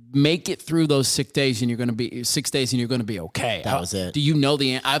make it through those 6 days and you're going to be 6 days and you're going to be okay. That was it. Do you know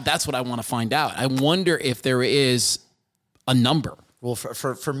that's what I want to find out. I wonder if there is a number. Well,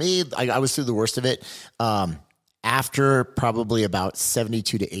 for me, I was through the worst of it after probably about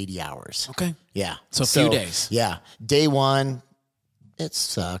 72 to 80 hours. Okay. Yeah. So a few days. Yeah. Day 1, it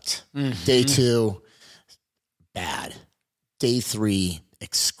sucked. Mm-hmm. Day 2, bad. Day 3,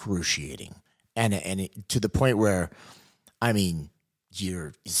 excruciating. And it, to the point where, I mean,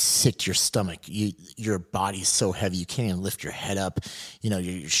 you're sick to your stomach. Your body's so heavy you can't even lift your head up.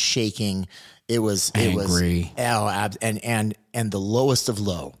 You're shaking. It was angry. And the lowest of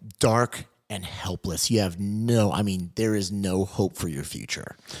low, dark and helpless. You have there is no hope for your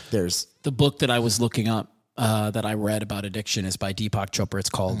future. There's the book that I was looking up that I read about addiction is by Deepak Chopra. It's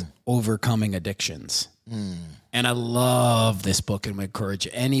called Overcoming Addictions. And I love this book and would encourage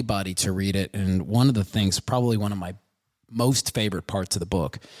anybody to read it. And one of the things, probably one of my most favorite parts of the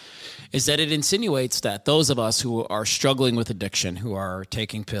book, is that it insinuates that those of us who are struggling with addiction, who are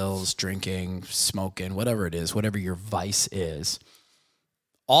taking pills, drinking, smoking, whatever it is, whatever your vice is,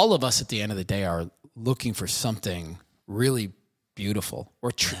 all of us at the end of the day are looking for something really beautiful.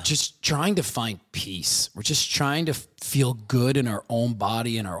 We're just trying to find peace. We're just trying to feel good in our own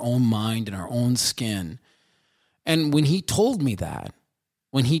body, in our own mind, in our own skin. And when he told me that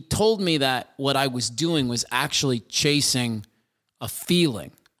what I was doing was actually chasing a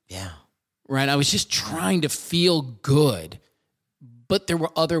feeling. Yeah. Right? I was just trying to feel good, but there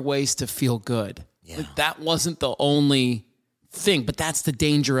were other ways to feel good. Yeah. Like that wasn't the only thing, but that's the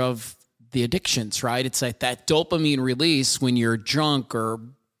danger of the addictions, right? It's like that dopamine release when you're drunk or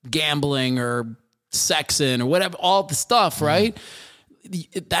gambling or sexing or whatever, all the stuff, right?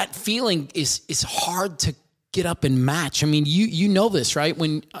 That feeling is hard to get up and match. I mean, you know this, right?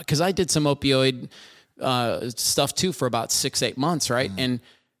 Because I did some opioid stuff too for about 6-8 months, right? And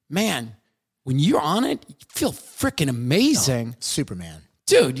man, when you're on it, you feel freaking amazing. Superman.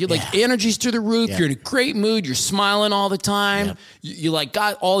 Dude, you're like energy's through the roof. Yeah. You're in a great mood. You're smiling all the time. Yep. You like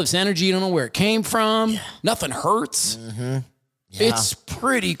got all this energy. You don't know where it came from. Yeah. Nothing hurts. Mm-hmm. Yeah. It's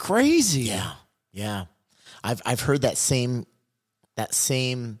pretty crazy. Yeah. Yeah. I've heard that same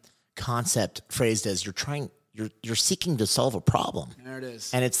concept phrased as you're seeking to solve a problem. There it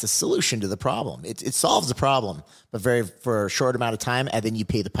is. And it's the solution to the problem. It solves the problem, but for a short amount of time, and then you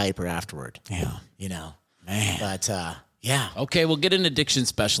pay the piper afterward. Yeah. Man. But yeah. Okay, we'll get an addiction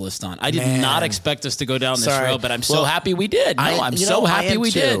specialist on. I did not expect us to go down this road, but I'm so happy we did. I'm so happy we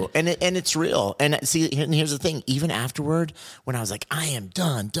did. And it's real. And here's the thing. Even afterward, when I was like, I am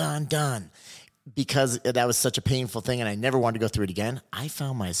done, because that was such a painful thing and I never wanted to go through it again, I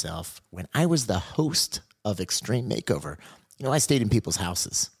found myself, when I was the host of Extreme Makeover, I stayed in people's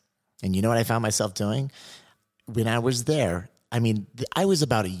houses. And you know what I found myself doing? when I was there, I mean, I was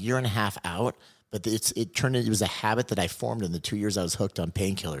about a year and a half out, but it was a habit that I formed in the 2 years I was hooked on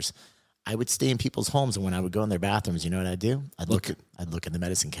painkillers. I would stay in people's homes, and when I would go in their bathrooms, you know what I'd do? I'd look in the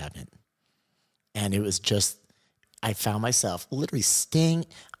medicine cabinet. And it was just, I found myself literally staying.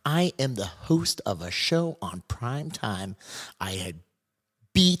 I am the host of a show on prime time. I had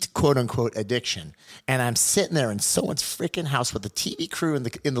beat, quote unquote, addiction. And I'm sitting there in someone's freaking house with the TV crew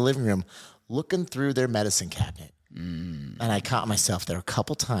in the living room looking through their medicine cabinet. And I caught myself there a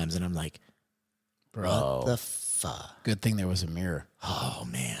couple times, and I'm like, Bro. what the fuck? Good thing there was a mirror. Oh,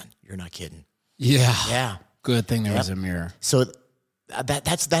 man. You're not kidding. Yeah. Yeah. Good thing there was a mirror. So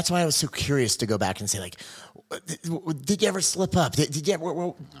that's why I was so curious to go back and say, like, did you ever slip up? Did you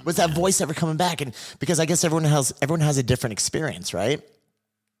ever, was that voice ever coming back? And because I guess everyone has a different experience, right?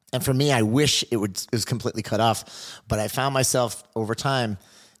 And for me, I wish it was completely cut off, but I found myself over time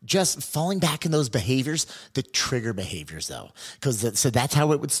just falling back in those behaviors, the trigger behaviors though, so that's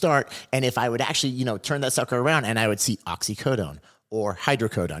how it would start. And if I would actually, turn that sucker around and I would see oxycodone or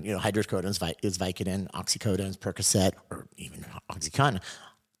hydrocodone, hydrocodone is Vicodin, oxycodone is Percocet, or even OxyContin.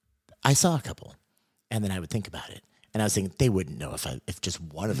 I saw a couple, and then I would think about it. And I was thinking they wouldn't know if just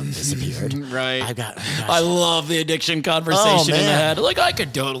one of them disappeared. Right. I love the addiction conversation in the head. Like, I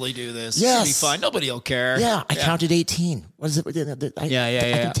could totally do this. Yes. It'll be fine. Nobody will care. Yeah. I counted 18. What is it?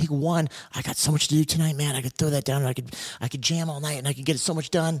 I could take one. I got so much to do tonight, man. I could throw that down, and I could jam all night, and I could get so much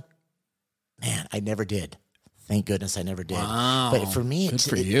done. Man, I never did. Thank goodness I never did. Wow. But for me, Good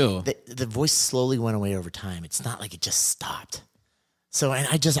for you. The voice slowly went away over time. It's not like it just stopped. So, and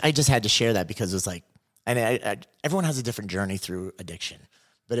I just had to share that because it was like, and everyone has a different journey through addiction,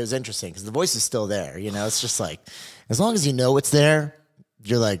 but it was interesting because the voice is still there. It's just like, as long as you know it's there,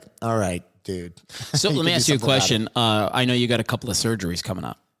 you're like, all right, dude. So let me ask you a question. I know you got a couple of surgeries coming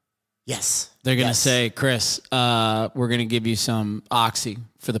up. Yes. They're going to say, Chris, we're going to give you some Oxy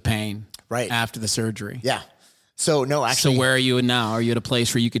for the pain after the surgery. Yeah. So no, actually. So where are you now? Are you at a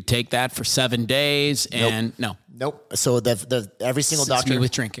place where you could take that for 7 days? And Nope. So the every single doctor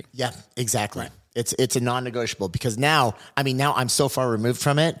with drinking. Yeah, exactly. Right. It's a non-negotiable because now I'm so far removed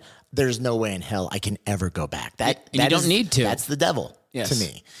from it. There's no way in hell I can ever go back. That you don't need to. That's the devil to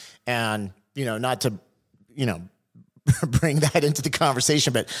me. And not to bring that into the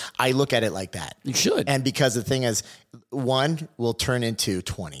conversation, but I look at it like that. You should. And because the thing is, 1 will turn into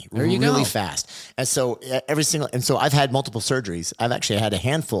 20 really go. fast. And so so I've had multiple surgeries. I've actually had a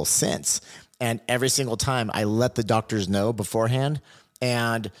handful since. And every single time I let the doctors know beforehand.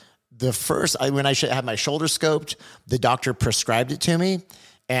 And the first, when I had my shoulder scoped, the doctor prescribed it to me.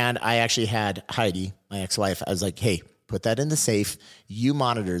 And I actually had Heidi, my ex-wife, I was like, hey, put that in the safe. You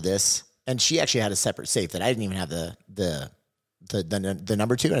monitor this. And she actually had a separate safe that I didn't even have the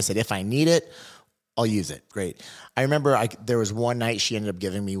number to. And I said, if I need it, I'll use it. Great. I remember there was one night she ended up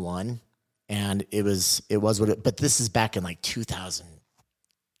giving me one. And it was but this is back in like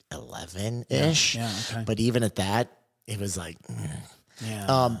 2011-ish. Yeah, okay. But even at that, it was like,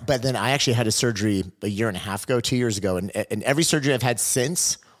 but then I actually had a surgery a year and a half ago, 2 years ago. And every surgery I've had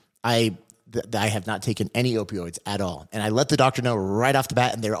since, I have not taken any opioids at all. And I let the doctor know right off the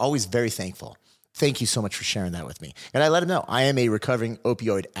bat, and they're always very thankful. Thank you so much for sharing that with me. And I let them know I am a recovering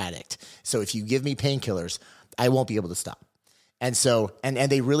opioid addict. So if you give me painkillers, I won't be able to stop. And so, and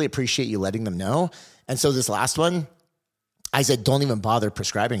they really appreciate you letting them know. And so this last one, I said, don't even bother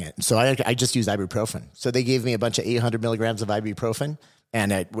prescribing it. So I just used ibuprofen. So they gave me a bunch of 800 milligrams of ibuprofen,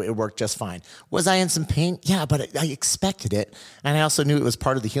 and it worked just fine. Was I in some pain? Yeah, but I expected it. And I also knew it was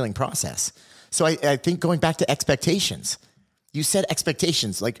part of the healing process. So I think going back to expectations, you said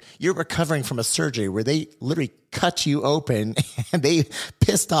expectations, like you're recovering from a surgery where they literally cut you open and they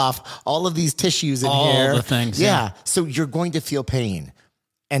pissed off all of these tissues in here. All the things. Yeah. So you're going to feel pain.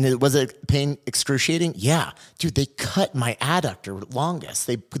 And was it pain excruciating? Yeah. Dude, they cut my adductor longest.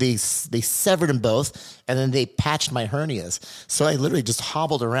 They severed them both, and then they patched my hernias. So I literally just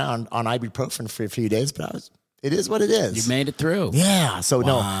hobbled around on ibuprofen for a few days, but it is what it is. You made it through. Yeah. So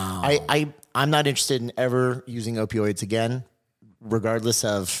no, I'm not interested in ever using opioids again, regardless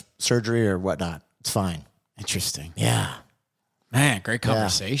of surgery or whatnot. It's fine. Interesting. Yeah. Man, great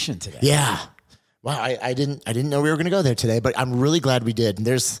conversation today. Yeah. Wow, I didn't know we were going to go there today, but I'm really glad we did. And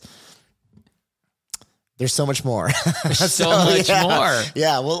there's so much more. so much more.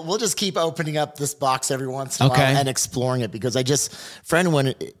 Yeah, we'll just keep opening up this box every once in a while and exploring it, because for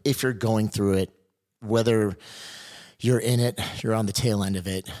anyone, if you're going through it, whether you're in it, you're on the tail end of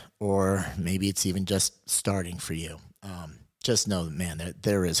it, or maybe it's even just starting for you, just know, man, that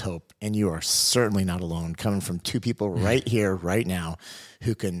there is hope, and you are certainly not alone, coming from two people right here, right now,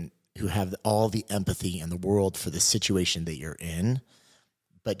 who can who have all the empathy in the world for the situation that you're in.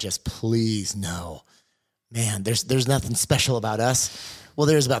 But just please know, man, there's nothing special about us. Well,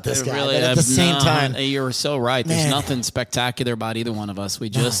 there's about this guy. Really, but at the same time, you're so right. Man. There's nothing spectacular about either one of us. We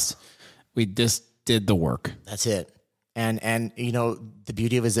just did the work. That's it. And you know, the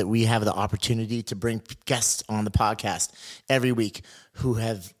beauty of it is that we have the opportunity to bring guests on the podcast every week who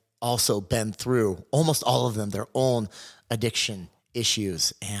have also been through, almost all of them, their own addiction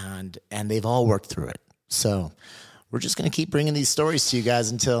issues, and they've all worked through it. So we're just going to keep bringing these stories to you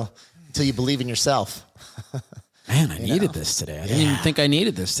guys until you believe in yourself. Man, I needed this today. I didn't even think I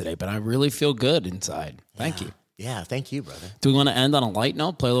needed this today, but I really feel good inside. Thank you. Yeah, thank you, brother. Do we want to end on a light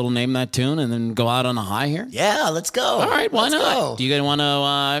note, play a little Name That Tune, and then go out on a high here? Yeah, let's go. All right, why Let's not? go. Do you guys want to,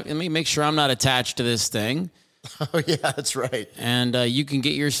 let me make sure I'm not attached to this thing. Oh, yeah, that's right. And you can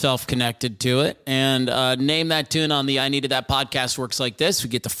get yourself connected to it. And Name That Tune on the I Needed That podcast works like this. We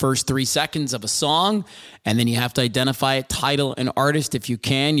get the first 3 seconds of a song, and then you have to identify it, title, and artist. If you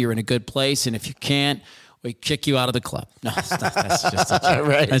can, you're in a good place. And if you can't, we kick you out of the club. No, that's just a joke.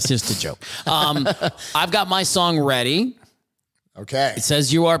 Right. That's just a joke. I've got my song ready. Okay. It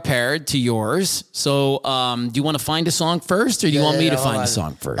says you are paired to yours. So do you want to find a song first, or do you want me to find a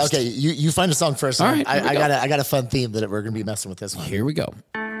song first? Okay, you find a song first. All right, here we I go. got a fun theme that we're going to be messing with this one. Here we go.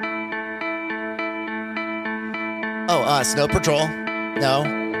 Oh, Snow Patrol. No.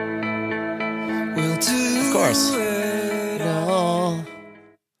 Of course. No.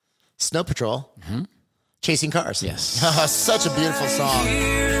 Snow Patrol. Mm-hmm. Chasing Cars. Yes. Such a beautiful song.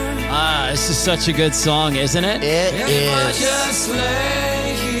 This is such a good song, isn't it? It is. Just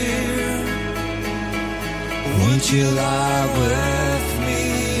lay here. Won't you lie with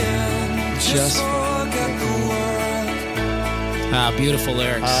me and just forget the world? Beautiful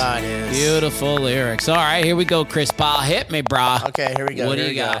lyrics. It is. Beautiful lyrics. All right, here we go, Chris Paul. Hit me, brah. Okay, here we go. What do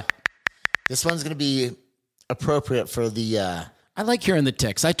Here you we go. got? This one's going to be appropriate for the... I like hearing the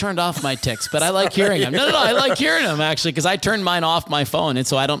ticks. I turned off my ticks, but I like hearing them. No, I like hearing them, actually, because I turned mine off my phone, and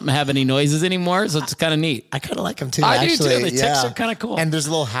so I don't have any noises anymore, so it's kind of neat. I kind of like them too, I do, actually. too. The ticks are kinda cool. And there's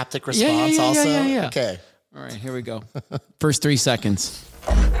a little haptic response yeah, also. yeah. Okay. All right, here we go. First 3 seconds.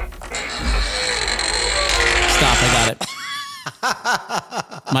 Stop, I got it.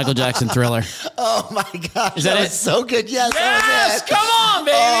 Michael Jackson, Thriller. Oh, my gosh. Is that it? was so good. Yes, Yes, that was it. come on,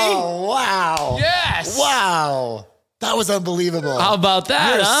 baby. Oh, wow. Yes. Wow. That was unbelievable. How about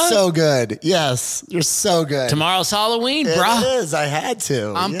that, You're huh? so good. Yes, you're so good. Tomorrow's Halloween, It bruh. is. I had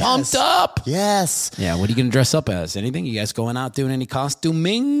to. I'm Yes. pumped up. Yes. Yeah, what are you going to dress up as? Anything? You guys going out doing any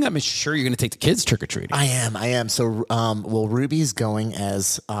costuming? I'm sure you're going to take the kids trick-or-treating. I am. So, Ruby's going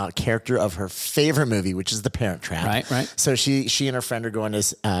as a character of her favorite movie, which is The Parent Trap. Right. So she and her friend are going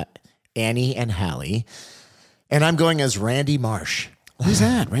as Annie and Hallie. And I'm going as Randy Marsh. Who's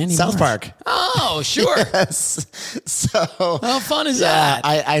that? Randy South Marsh. Park. Oh, sure. Yes. So How fun is that?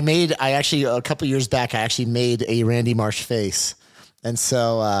 I actually a couple years back I actually made a Randy Marsh face. And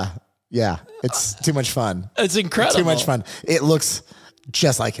so it's too much fun. It's incredible. Too much fun. It looks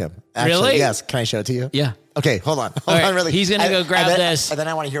just like him. Actually, Really? yes. Can I show it to you? Yeah. Okay, hold on. All right, Really. he's gonna go grab this. And then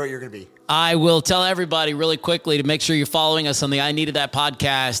I want to hear what you're going to be. I will tell everybody really quickly to make sure you're following us on the I Needed That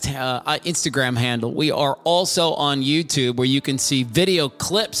podcast Instagram handle. We are also on YouTube, where you can see video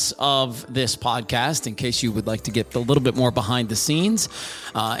clips of this podcast in case you would like to get a little bit more behind the scenes.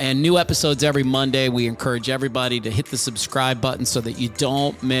 And new episodes every Monday. We encourage everybody to hit the subscribe button so that you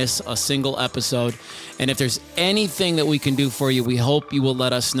don't miss a single episode. And if there's anything that we can do for you, we hope you will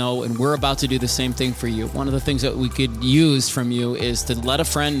let us know. And we're about to do the same thing for you. One of the things that we could use from you is to let a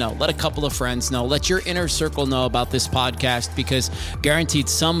friend know, let a couple of friends know, let your inner circle know about this podcast, because guaranteed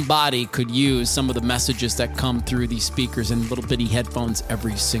somebody could use some of the messages that come through these speakers and little bitty headphones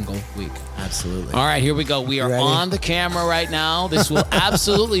every single week. Absolutely. All right, here we go. We are ready? on the camera right now. This will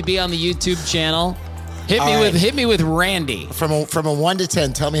absolutely be on the YouTube channel. Hit me with Randy. From a 1 to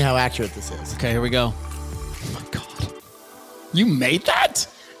 10, tell me how accurate this is. Okay, here we go. Oh my God. You made that?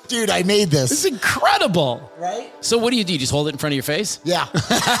 Dude, I made this. This is incredible. Right? So what do? You just hold it in front of your face? Yeah.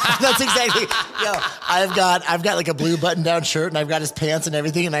 That's exactly. Yo, I've got like a blue button down shirt and I've got his pants and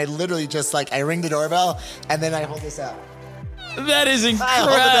everything, and I literally just I ring the doorbell and then I hold this out. That is hold it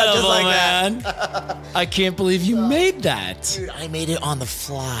out just incredible, like man. I can't believe you made that. Dude, I made it on the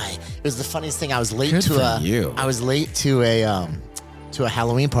fly. It was the funniest thing. I was late Good to for you. I was late to a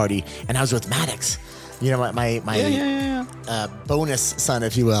Halloween party, and I was with Maddox. You know, my bonus son,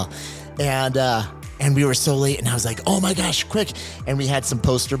 if you will. And And we were so late, and I was like, oh my gosh, quick. And we had some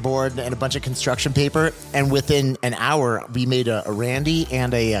poster board and a bunch of construction paper. And within an hour, we made a Randy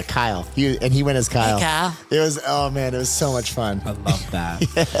and a Kyle. He went as Kyle. Hey, Kyle. It was, oh man, it was so much fun. I love that.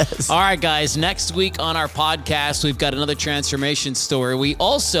 Yes. All right, guys. Next week on our podcast, we've got another transformation story. We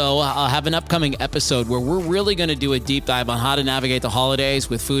also have an upcoming episode where we're really going to do a deep dive on how to navigate the holidays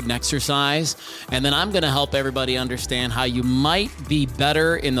with food and exercise. And then I'm going to help everybody understand how you might be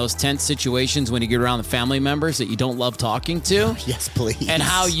better in those tense situations when you get around the family members that you don't love talking to. Yes, please. And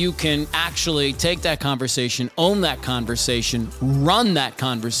how you can actually take that conversation, own that conversation, run that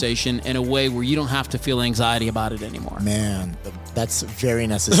conversation in a way where you don't have to feel anxiety about it anymore. Man, that's very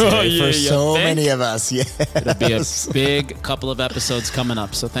necessary for so many of us. Yeah. It'll be a big couple of episodes coming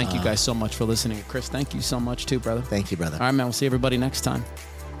up. So thank you guys so much for listening. Chris, thank you so much too, brother. Thank you, brother. All right, man. We'll see everybody next time.